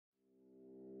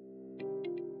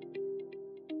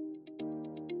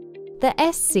The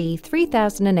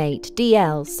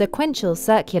SC-3008-DL Sequential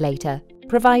Circulator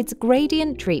provides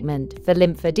gradient treatment for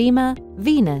lymphedema,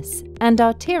 venous, and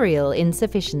arterial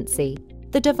insufficiency.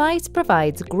 The device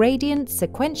provides gradient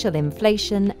sequential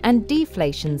inflation and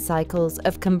deflation cycles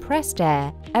of compressed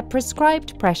air at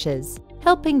prescribed pressures,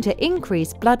 helping to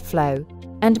increase blood flow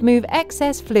and move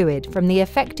excess fluid from the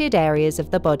affected areas of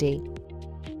the body.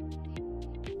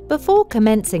 Before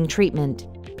commencing treatment,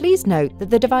 please note that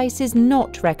the device is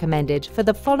not recommended for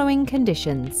the following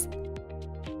conditions.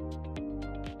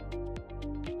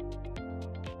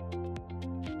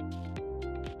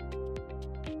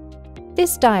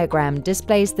 This diagram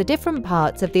displays the different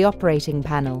parts of the operating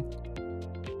panel.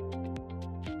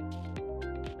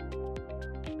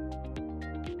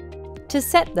 To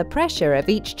set the pressure of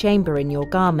each chamber in your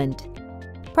garment,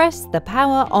 press the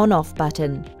power on-off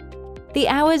button. The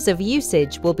hours of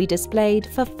usage will be displayed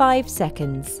for 5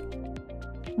 seconds.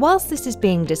 Whilst this is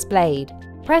being displayed,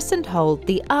 press and hold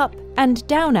the up and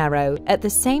down arrow at the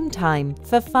same time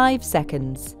for 5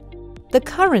 seconds. The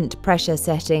current pressure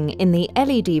setting in the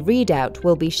LED readout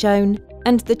will be shown,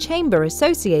 and the chamber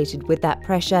associated with that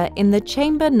pressure in the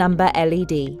chamber number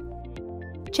LED.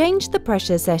 Change the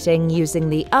pressure setting using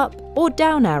the up or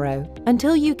down arrow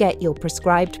until you get your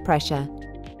prescribed pressure.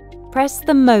 Press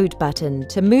the mode button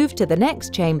to move to the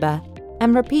next chamber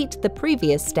and repeat the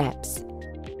previous steps.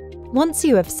 Once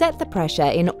you have set the pressure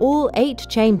in all 8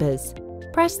 chambers,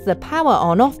 press the power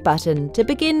on-off button to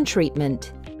begin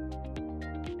treatment.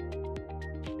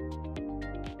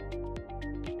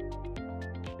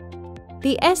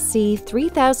 The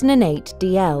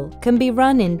SC-3008-DL can be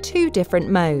run in 2 different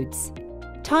modes: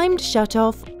 timed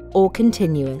shutoff or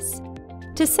continuous.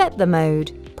 To set the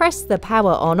mode, press the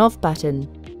power on-off button.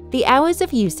 The hours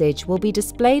of usage will be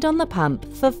displayed on the pump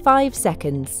for 5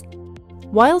 seconds.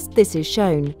 Whilst this is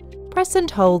shown, press and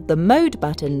hold the mode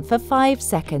button for 5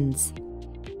 seconds.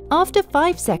 After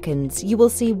 5 seconds, you will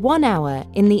see 1 hour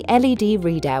in the LED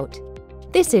readout.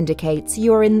 This indicates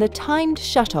you are in the timed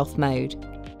shutoff mode.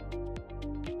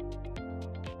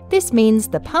 This means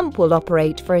the pump will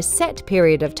operate for a set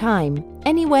period of time,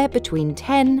 anywhere between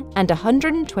 10 and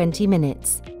 120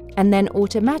 minutes, and then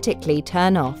automatically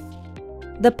turn off.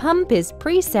 The pump is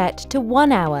preset to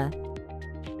 1 hour.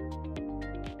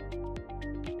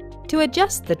 To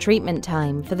adjust the treatment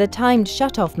time for the timed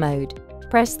shutoff mode,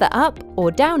 press the up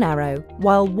or down arrow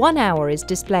while 1 hour is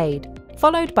displayed,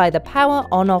 followed by the power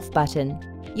on-off button.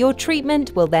 Your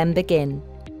treatment will then begin.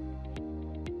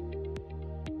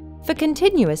 For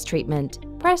continuous treatment,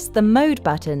 press the mode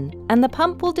button and the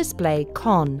pump will display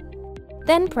CON.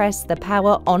 Then press the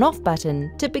power on-off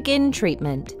button to begin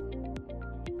treatment.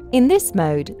 In this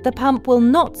mode, the pump will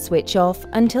not switch off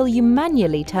until you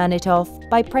manually turn it off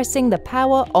by pressing the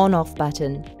power on-off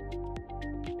button.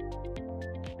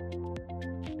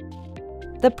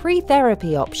 The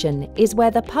pre-therapy option is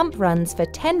where the pump runs for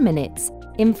 10 minutes,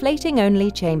 inflating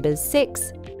only chambers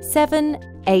 6, 7,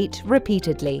 8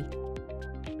 repeatedly.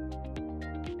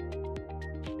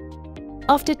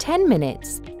 After 10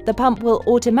 minutes, the pump will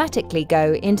automatically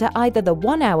go into either the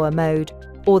 1 hour mode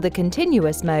or the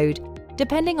continuous mode,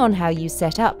 depending on how you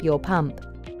set up your pump.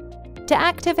 To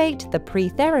activate the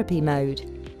pre-therapy mode,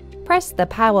 press the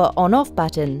power on-off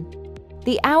button.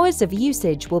 The hours of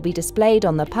usage will be displayed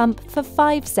on the pump for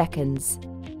 5 seconds.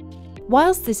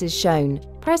 Whilst this is shown,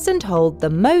 press and hold the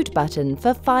mode button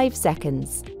for 5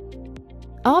 seconds.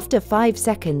 After 5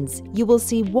 seconds, you will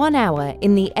see 1 hour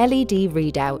in the LED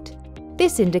readout.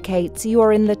 This indicates you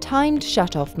are in the timed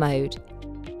shutoff mode.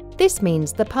 This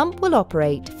means the pump will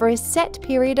operate for a set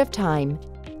period of time,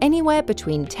 anywhere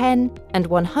between 10 and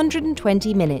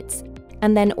 120 minutes,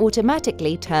 and then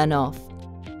automatically turn off.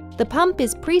 The pump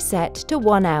is preset to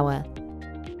 1 hour.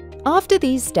 After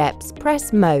these steps,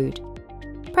 press Mode.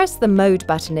 Press the Mode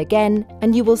button again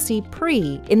and you will see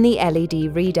Pre in the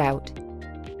LED readout.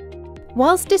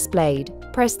 Whilst displayed,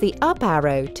 press the up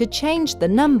arrow to change the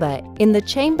number in the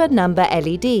chamber number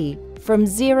LED from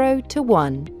 0 to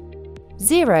 1.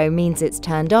 0 means it's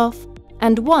turned off,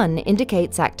 and 1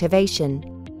 indicates activation.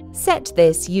 Set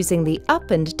this using the up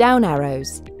and down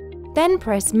arrows. Then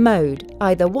press Mode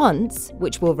either once,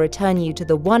 which will return you to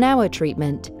the 1 hour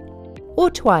treatment,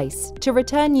 or twice to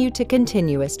return you to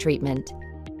continuous treatment.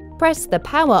 Press the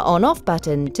power on-off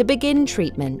button to begin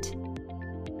treatment.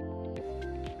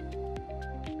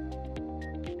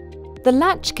 The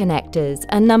latch connectors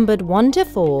are numbered 1 to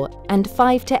 4 and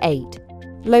 5 to 8,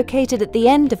 located at the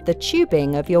end of the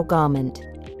tubing of your garment.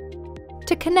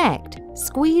 To connect,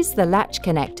 squeeze the latch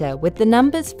connector with the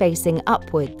numbers facing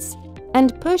upwards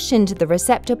and push into the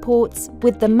receptor ports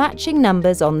with the matching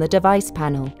numbers on the device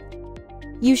panel.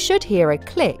 You should hear a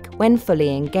click when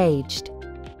fully engaged.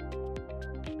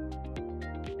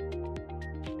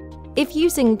 If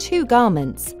using two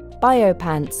garments,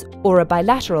 biopants or a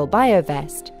bilateral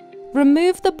biovest,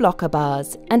 remove the blocker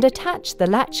bars and attach the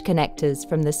latch connectors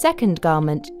from the second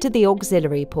garment to the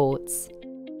auxiliary ports.